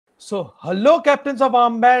So, hello, captains of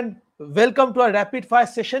Armband. Welcome to a rapid fire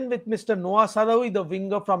session with Mr. Noah Sadaoui, the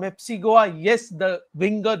winger from FC Goa. Yes, the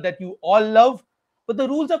winger that you all love. But the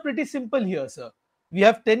rules are pretty simple here, sir. We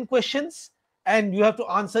have 10 questions and you have to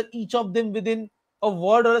answer each of them within a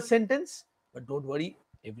word or a sentence. But don't worry,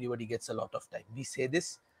 everybody gets a lot of time. We say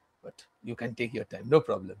this, but you can take your time, no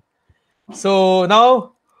problem. So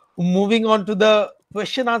now, moving on to the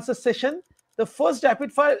question answer session. The first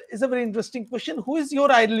rapid fire is a very interesting question. Who is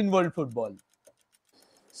your idol in world football?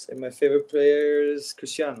 Say my favorite player is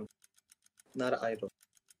Cristiano, not idol.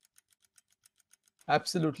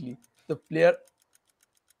 Absolutely. The player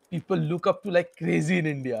people look up to like crazy in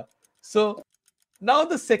India. So now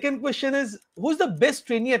the second question is, who's the best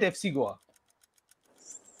trainee at FC Goa?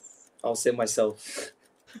 I'll say myself.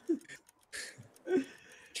 No,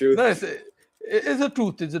 Truth. it's a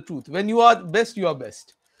truth. It's a truth. When you are best, you are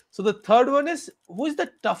best. So the third one is, who is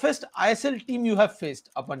the toughest ISL team you have faced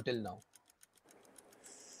up until now?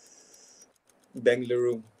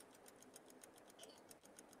 Bengaluru.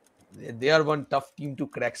 They are one tough team to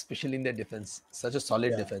crack, especially in their defense. Such a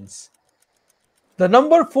solid Yeah. defense. The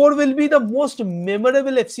number four will be the most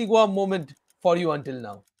memorable FC Goa moment for you until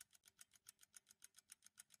now.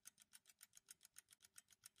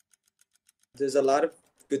 There's a lot of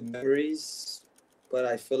good memories, but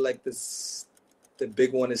I feel like the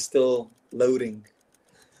big one is still loading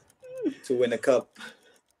to win a cup.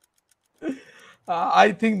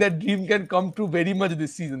 I think that dream can come true very much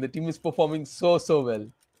this season. The team is performing so well.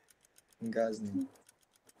 In God's name.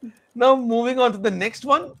 Now, moving on to the next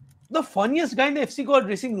one. The funniest guy in the FC Goa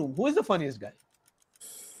dressing room. Who is the funniest guy?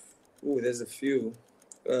 Ooh, there's a few.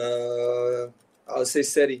 I'll say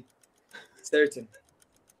Seti. Certain.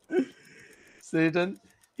 Satan.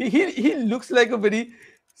 He looks like a very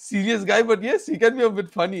serious guy, but yes, he can be a bit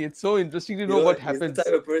funny. It's so interesting to know what happens. He's the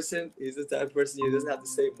type of person. He's the type of person you doesn't have to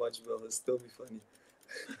say much, but it'll still be funny.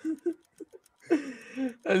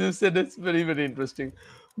 As you said, it's very interesting.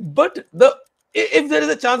 But if there is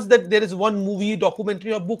a chance that there is one movie,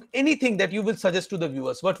 documentary, or book, anything that you will suggest to the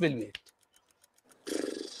viewers, what will be it?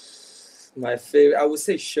 My favorite, I would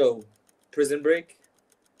say, show Prison Break.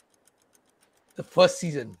 The first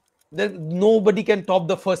season. Nobody can top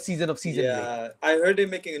the first season of Season Break. Yeah, I heard they're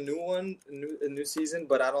making a new one, a new season,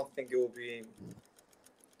 but I don't think it will be.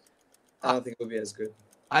 I don't think it will be as good.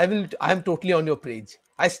 I am totally on your page.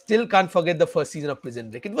 I still can't forget the first season of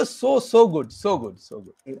Prison Break. It was so good.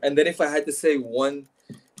 And then if I had to say one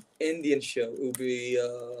Indian show, it would be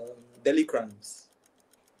Delhi Crimes.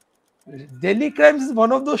 Delhi Crimes is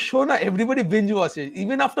one of those shows now everybody binge watches.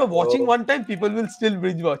 Even after watching one time, people will still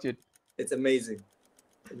binge watch it. It's amazing.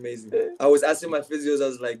 Amazing. I was asking my physios, I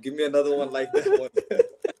was like, give me another one like that one.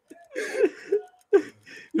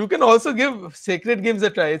 You can also give Sacred Games a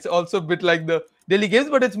try. It's also a bit like the Delhi Games,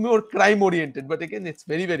 but it's more crime oriented. But again, it's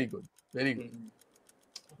very good. Very good.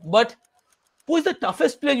 But who is the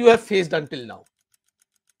toughest player you have faced until now?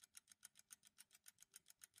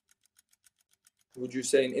 Would you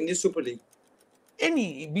say in Indian Super League?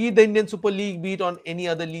 Any, be it the Indian Super League, be it on any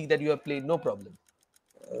other league that you have played, no problem.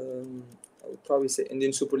 I would probably say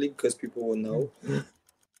Indian Super League because people will know.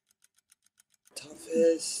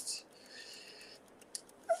 Toughest.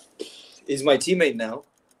 He's my teammate now.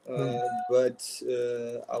 But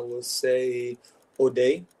I will say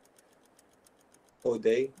O'Day,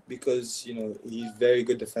 because he's very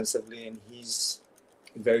good defensively and he's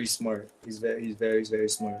very smart. He's very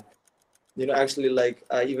smart. Actually, like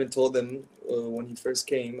I even told them when he first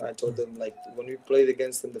came, I told them like when we played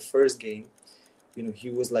against him the first game, he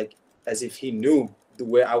was like as if he knew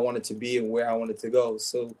where I wanted to be and where I wanted to go.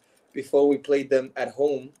 So before we played them at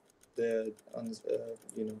home, for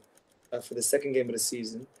the second game of the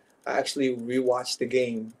season, I actually rewatched the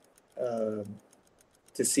game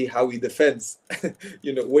to see how he defends.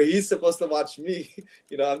 Where he's supposed to watch me.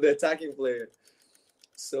 I'm the attacking player.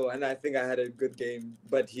 So, and I think I had a good game,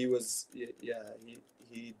 but he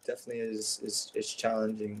definitely is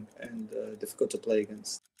challenging and difficult to play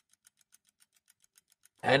against.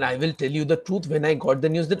 And I will tell you the truth, when I got the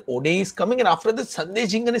news that O'Day is coming and after the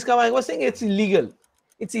Sandesh Jhingan is coming, I was saying it's illegal.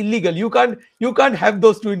 It's illegal. You can't have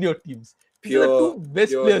those two in your teams. These are the two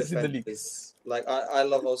best players in the league. Like I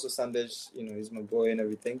love also Sandesh, he's my boy and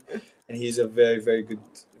everything. And he's a very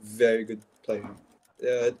good player.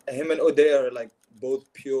 Him and O'Day are like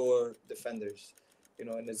both pure defenders,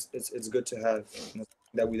 and it's good to have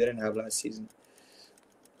that we didn't have last season.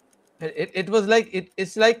 And it was like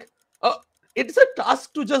it's like it's a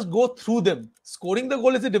task to just go through them. Scoring the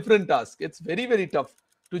goal is a different task. It's very tough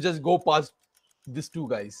to just go past these two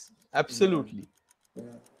guys. Absolutely. Yeah.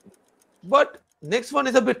 But next one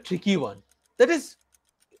is a bit tricky one. That is,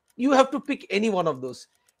 You have to pick any one of those.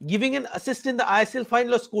 Giving an assist in the ISL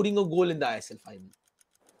final or scoring a goal in the ISL final?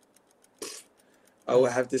 I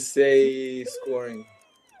would have to say scoring.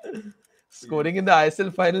 Scoring in the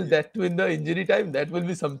ISL final, that too in the injury time, that will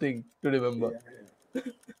be something to remember. Yeah.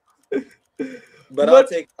 But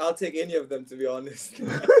I'll take any of them, to be honest.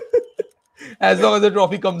 As long as the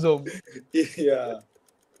trophy comes home. Yeah.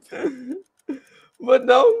 But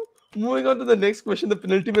now, moving on to the next question, the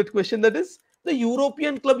penultimate question, that is the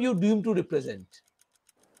European club you dream to represent.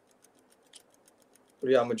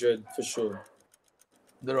 Real Madrid, for sure.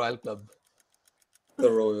 The Royal Club.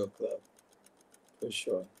 The Royal Club, for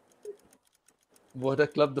sure. What a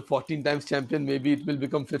club, the 14 times champion. Maybe it will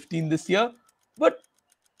become 15 this year. But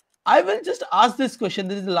I will just ask this question.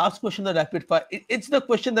 This is the last question, the rapid fire. It's the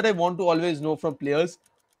question that I want to always know from players.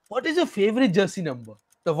 What is your favorite jersey number?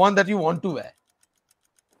 The one that you want to wear?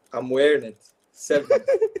 I'm wearing it. 7.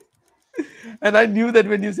 And I knew that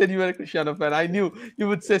when you said you were a Cristiano fan, I knew you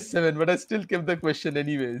would say 7, but I still kept the question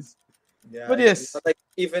anyways. Yeah. But yes. Like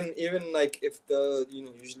even like if the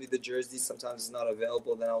usually the jersey sometimes is not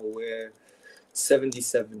available, then I'll wear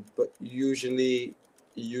 77. But usually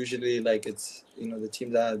like it's the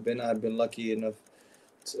team that I've been lucky enough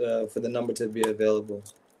for the number to be available.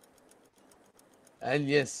 And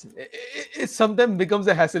yes, it sometimes becomes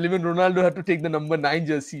a hassle. Even Ronaldo had to take the number 9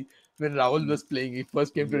 jersey when Raul was playing. He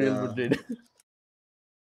first came to Real Madrid.